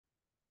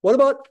What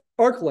about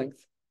arc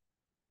length?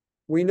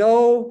 We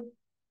know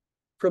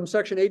from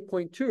section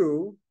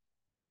 8.2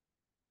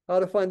 how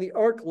to find the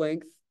arc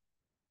length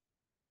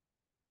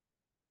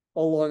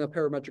along a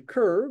parametric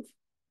curve.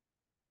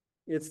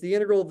 It's the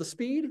integral of the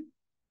speed.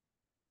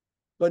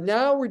 But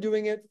now we're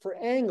doing it for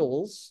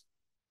angles,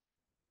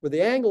 where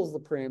the angle is the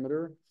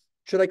parameter.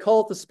 Should I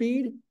call it the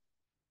speed?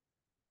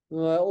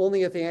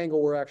 Only if the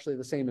angle were actually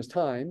the same as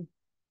time.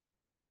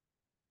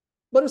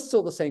 But it's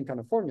still the same kind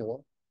of formula.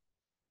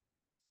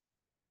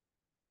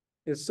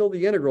 It's still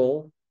the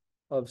integral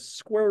of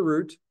square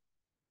root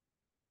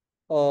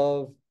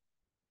of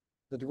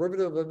the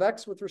derivative of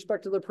x with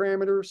respect to the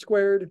parameter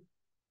squared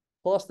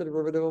plus the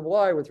derivative of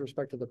y with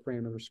respect to the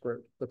parameter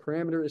squared. The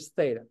parameter is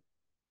theta.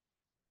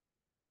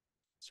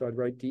 So I'd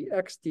write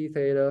dx d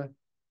theta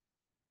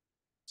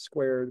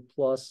squared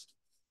plus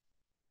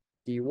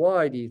dy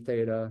d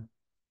theta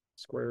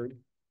squared,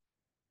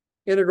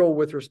 integral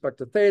with respect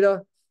to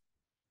theta,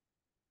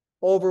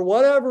 over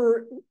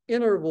whatever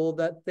interval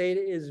that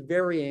theta is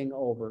varying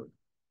over.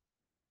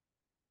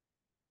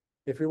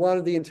 If we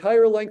wanted the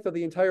entire length of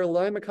the entire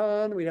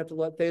Limaçon, we'd have to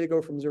let theta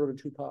go from 0 to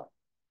 2 pi.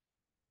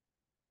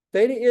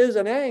 Theta is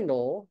an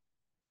angle,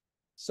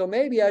 so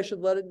maybe I should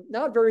let it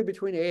not vary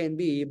between A and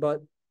B,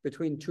 but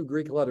between two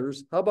Greek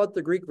letters. How about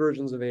the Greek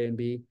versions of A and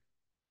B?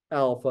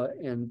 Alpha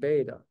and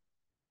beta.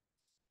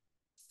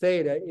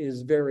 Theta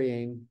is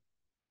varying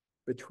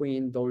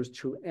between those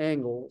two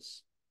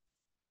angles.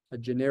 A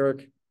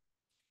generic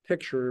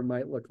picture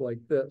might look like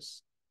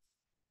this.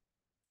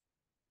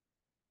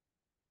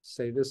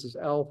 Say this is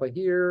alpha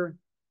here,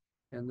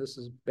 and this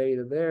is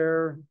beta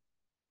there.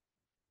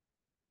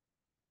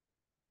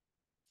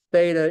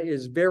 Theta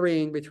is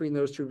varying between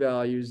those two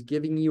values,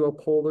 giving you a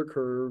polar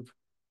curve.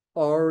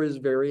 R is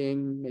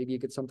varying, maybe you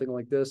get something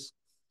like this.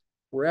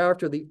 We're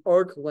after the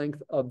arc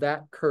length of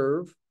that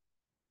curve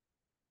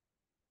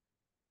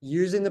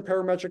using the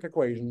parametric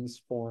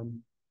equations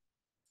form.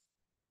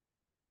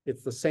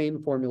 It's the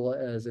same formula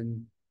as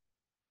in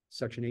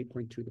section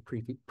 8.2,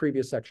 the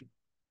previous section.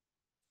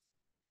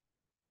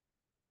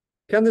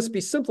 Can this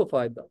be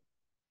simplified though?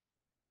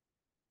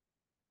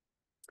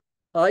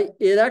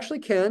 It actually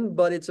can,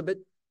 but it's a bit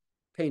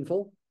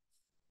painful.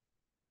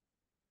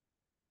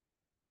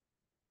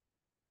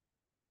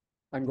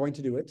 I'm going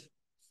to do it.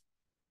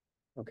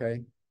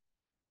 Okay.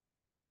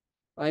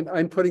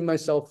 I'm putting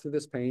myself through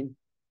this pain.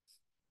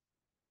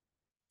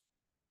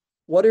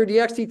 What are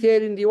dx d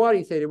theta and dy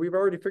d theta? We've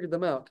already figured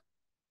them out.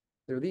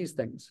 They're these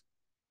things.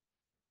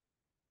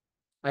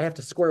 I have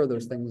to square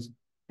those things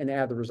and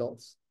add the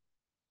results.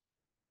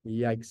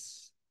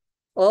 Yikes.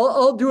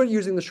 I'll do it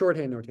using the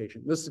shorthand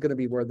notation. This is going to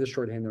be where this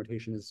shorthand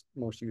notation is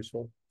most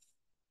useful.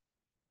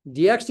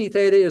 Dx d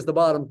theta is the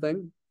bottom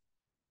thing.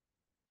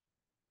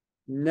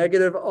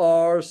 Negative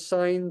r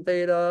sine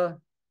theta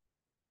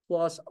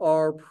plus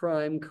r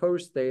prime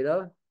cos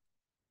theta.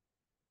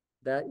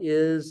 That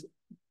is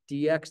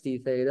dx d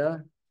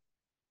theta.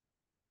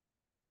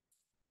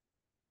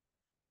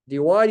 Dy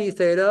d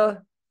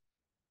theta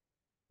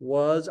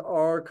was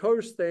r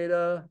cos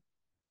theta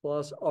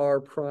plus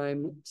r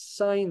prime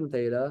sine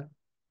theta.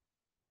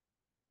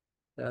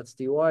 That's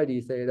dy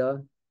d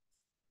theta.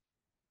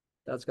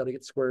 That's got to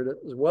get squared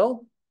as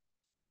well.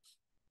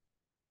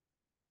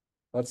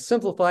 Let's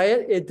simplify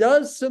it. It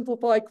does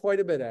simplify quite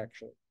a bit,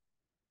 actually.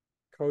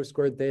 Cos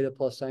squared theta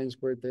plus sine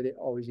squared theta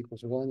always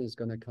equals 1 is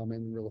going to come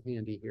in real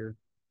handy here.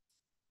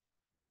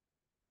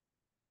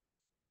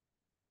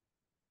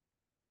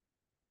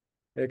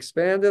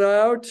 Expand it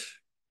out.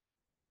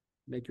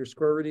 Make your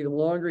square root even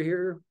longer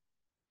here.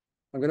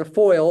 I'm going to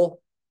FOIL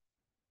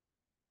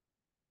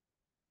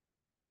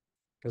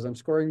because I'm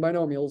squaring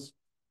binomials.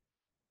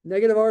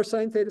 Negative r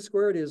sine theta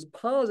squared is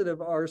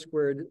positive r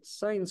squared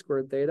sine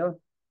squared theta.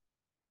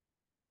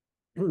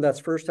 That's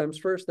first times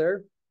first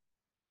there.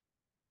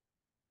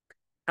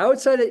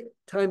 Outside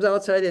times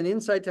outside and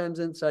inside times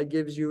inside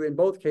gives you, in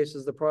both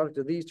cases, the product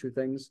of these two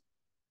things.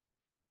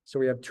 So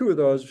we have two of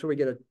those. So we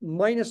get a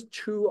minus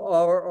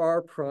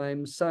 2r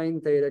prime sine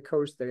theta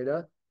cos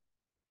theta.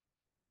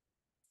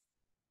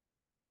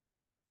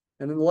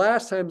 And then the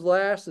last times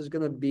last is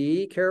going to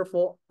be,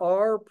 careful,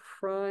 r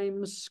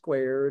prime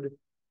squared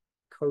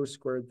cos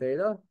squared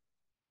theta.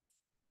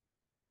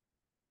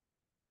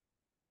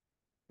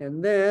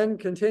 And then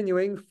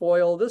continuing,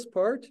 FOIL this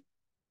part.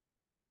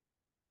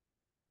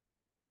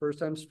 First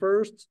times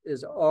first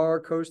is r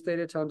cos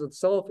theta times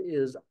itself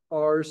is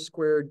r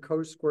squared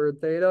cos squared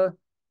theta.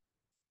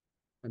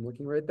 I'm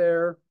looking right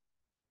there.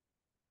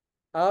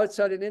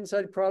 Outside and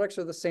inside products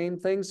are the same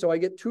thing, so I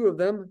get two of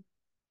them.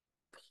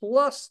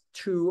 Plus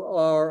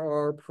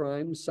 2r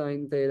prime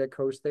sine theta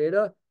cos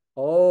theta.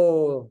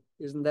 Oh,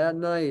 isn't that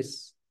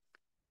nice?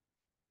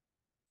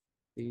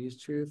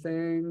 These two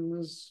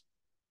things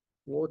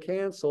will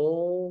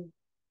cancel.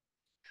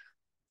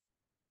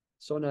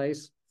 So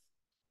nice.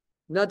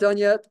 Not done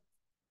yet.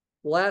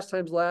 Last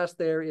times last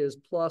there is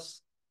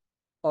plus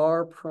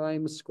r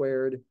prime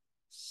squared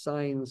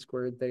sine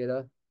squared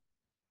theta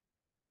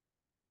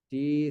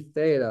d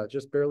theta.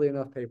 Just barely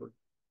enough paper.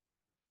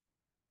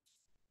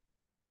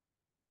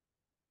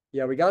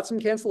 Yeah, we got some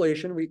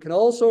cancellation. We can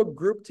also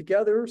group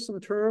together some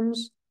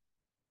terms.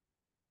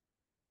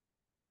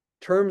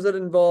 Terms that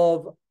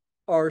involve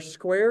r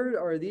squared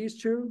are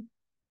these two.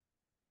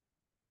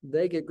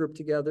 They get grouped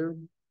together.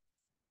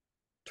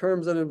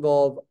 Terms that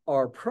involve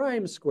r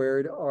prime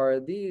squared are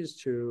these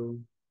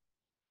two.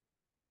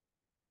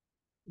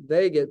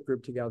 They get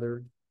grouped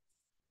together.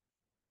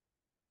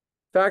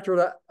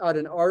 Factor out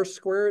an r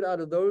squared out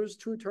of those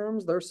two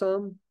terms, their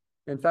sum,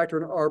 and factor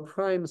an r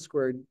prime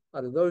squared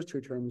out of those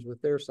two terms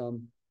with their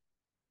sum.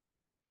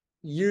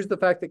 Use the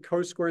fact that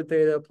cos squared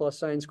theta plus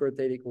sine squared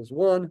theta equals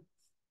 1.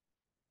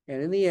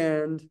 And in the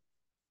end,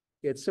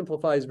 it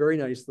simplifies very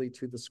nicely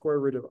to the square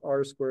root of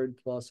r squared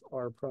plus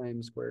r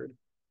prime squared.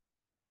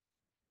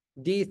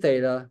 D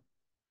theta,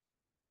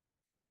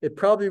 it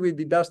probably would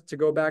be best to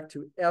go back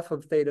to f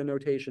of theta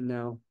notation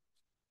now.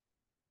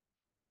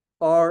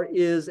 R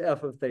is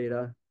f of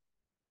theta.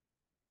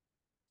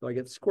 So I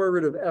get square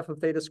root of f of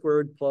theta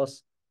squared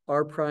plus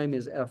r prime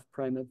is f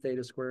prime of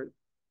theta squared.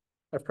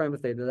 F prime of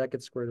theta, that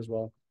gets squared as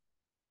well.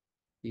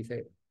 D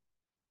theta.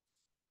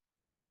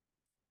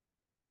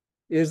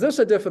 Is this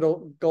a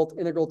difficult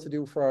integral to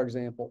do for our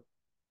example?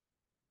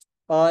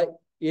 It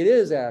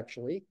is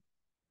actually.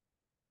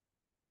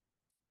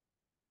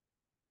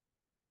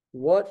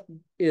 What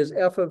is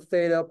f of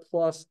theta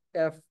plus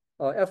f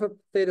of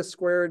theta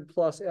squared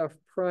plus f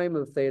prime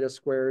of theta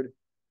squared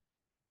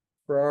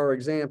for our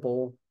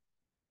example?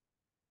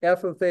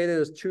 F of theta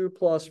is 2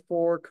 plus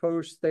 4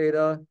 cos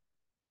theta.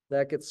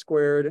 That gets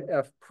squared.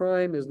 F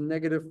prime is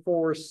negative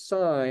 4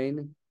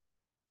 sine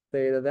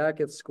theta. That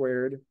gets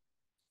squared.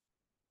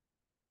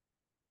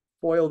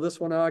 FOIL this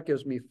one out,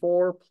 gives me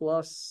 4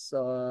 plus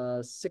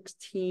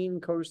 16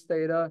 cos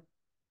theta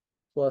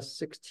plus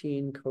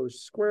 16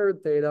 cos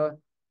squared theta.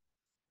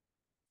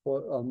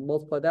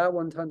 Multiply that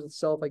one times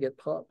itself, I get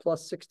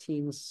plus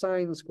 16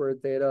 sine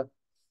squared theta.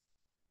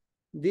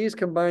 These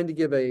combine to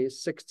give a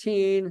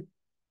 16.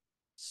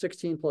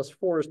 16 plus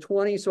 4 is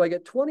 20. So I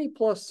get 20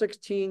 plus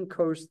 16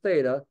 cos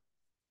theta,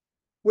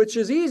 which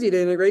is easy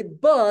to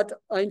integrate, but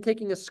I'm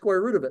taking a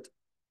square root of it.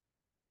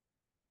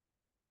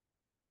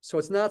 So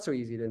it's not so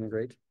easy to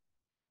integrate.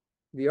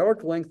 The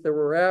arc length that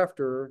we're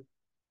after,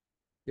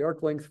 the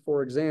arc length,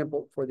 for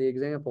the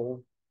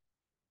example,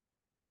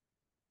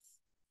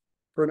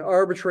 for an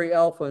arbitrary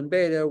alpha and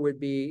beta would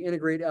be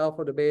integrate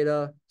alpha to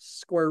beta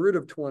square root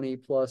of 20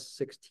 plus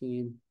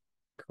 16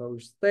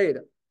 cos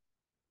theta,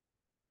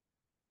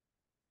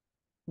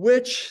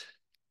 which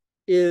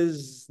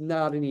is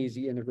not an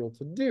easy integral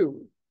to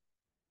do.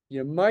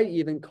 You might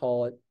even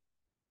call it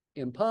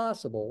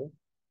impossible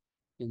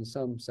in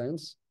some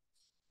sense.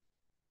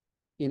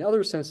 In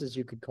other senses,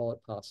 you could call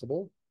it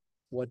possible.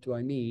 What do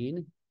I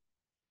mean?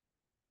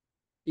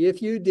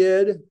 If you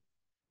did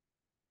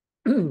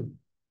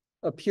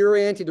a pure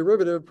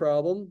antiderivative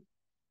problem,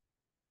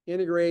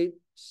 integrate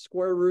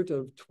square root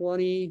of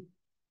 20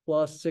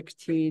 plus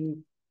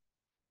 16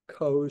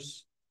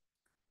 cos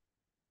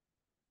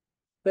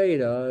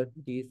theta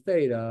d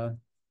theta.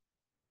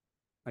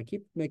 I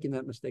keep making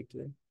that mistake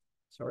today.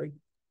 Sorry.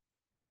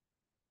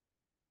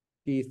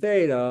 D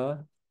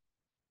theta.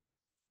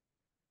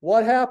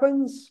 What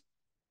happens?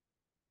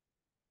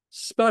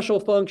 Special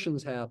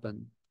functions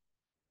happen.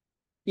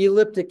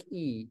 Elliptic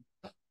E,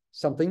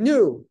 something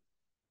new.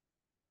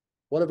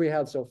 What have we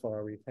had so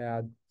far? We've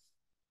had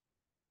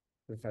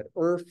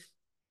Earth.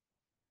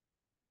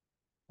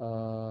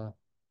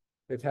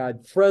 We've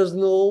had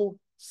Fresnel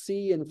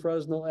C and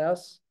Fresnel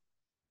S.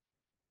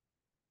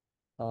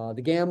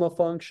 The gamma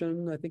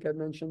function, I think I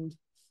mentioned.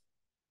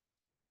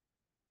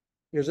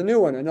 Here's a new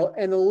one, an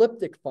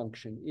elliptic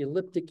function,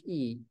 elliptic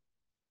E.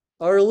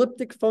 Are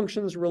elliptic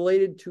functions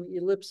related to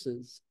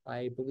ellipses?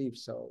 I believe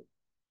so.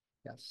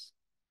 Yes,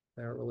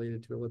 they are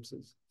related to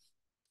ellipses.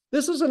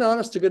 This is an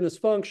honest to goodness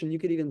function. You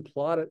could even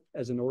plot it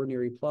as an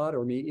ordinary plot,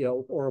 or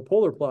or a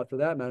polar plot for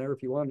that matter,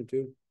 if you wanted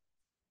to.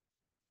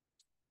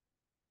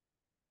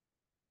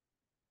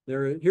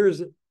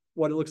 Here's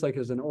what it looks like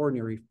as an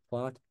ordinary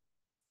plot.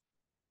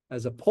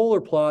 As a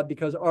polar plot,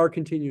 because r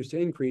continues to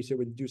increase, it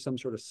would do some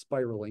sort of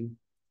spiraling.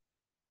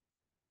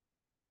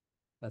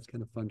 That's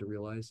kind of fun to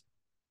realize.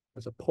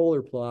 As a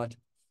polar plot,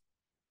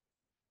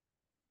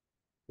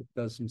 it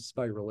does some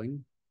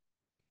spiraling.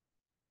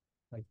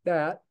 Like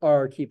that,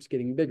 r keeps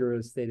getting bigger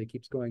as theta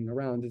keeps going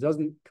around. It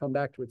doesn't come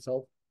back to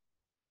itself.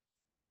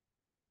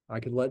 I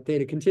could let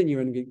theta continue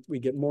and we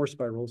get more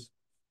spirals.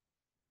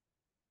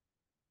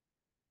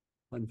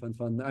 Fun, fun,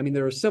 fun. I mean,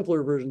 there are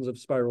simpler versions of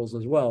spirals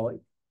as well.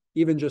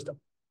 Even just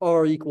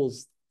r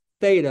equals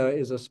theta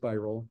is a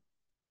spiral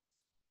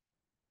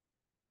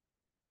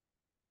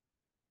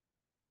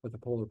with a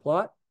polar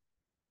plot.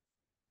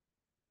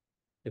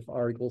 If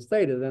r equals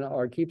theta, then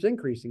r keeps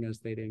increasing as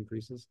theta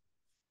increases.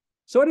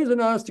 So it is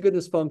an honest to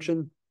goodness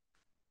function,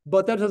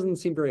 but that doesn't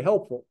seem very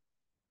helpful.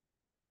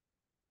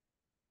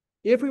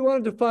 If we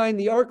wanted to find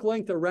the arc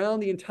length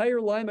around the entire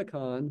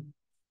Limaçon,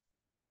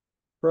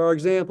 for our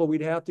example,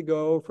 we'd have to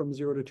go from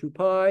 0 to 2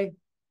 pi.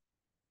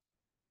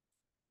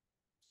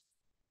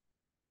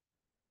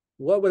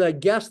 What would I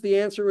guess the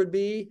answer would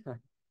be?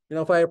 You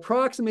know, if I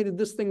approximated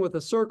this thing with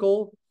a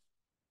circle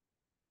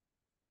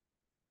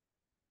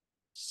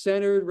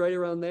centered right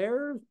around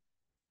there,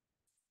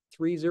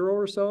 3, 0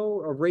 or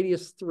so, of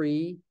radius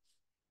 3,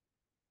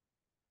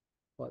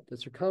 what, the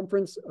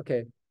circumference?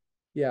 Okay,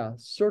 yeah,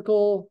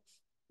 circle,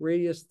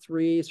 radius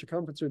 3,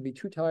 circumference would be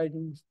 2 pi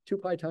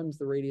times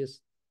the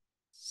radius,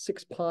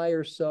 6 pi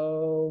or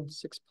so,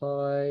 6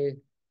 pi.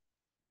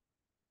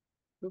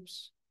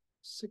 Oops,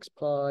 6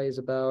 pi is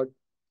about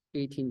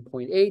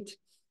 18.8.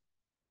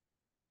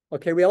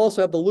 Okay, we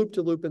also have the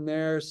loop-to-loop in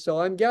there, so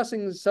I'm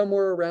guessing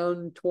somewhere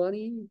around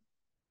 20.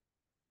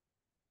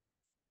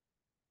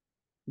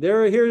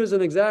 Here is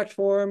an exact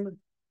form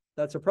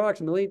that's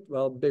approximately,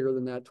 well, bigger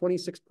than that,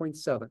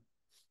 26.7.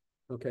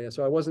 Okay,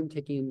 so I wasn't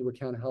taking into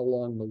account how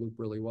long the loop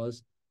really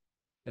was,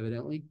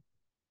 evidently.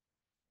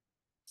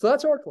 So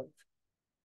that's arc length.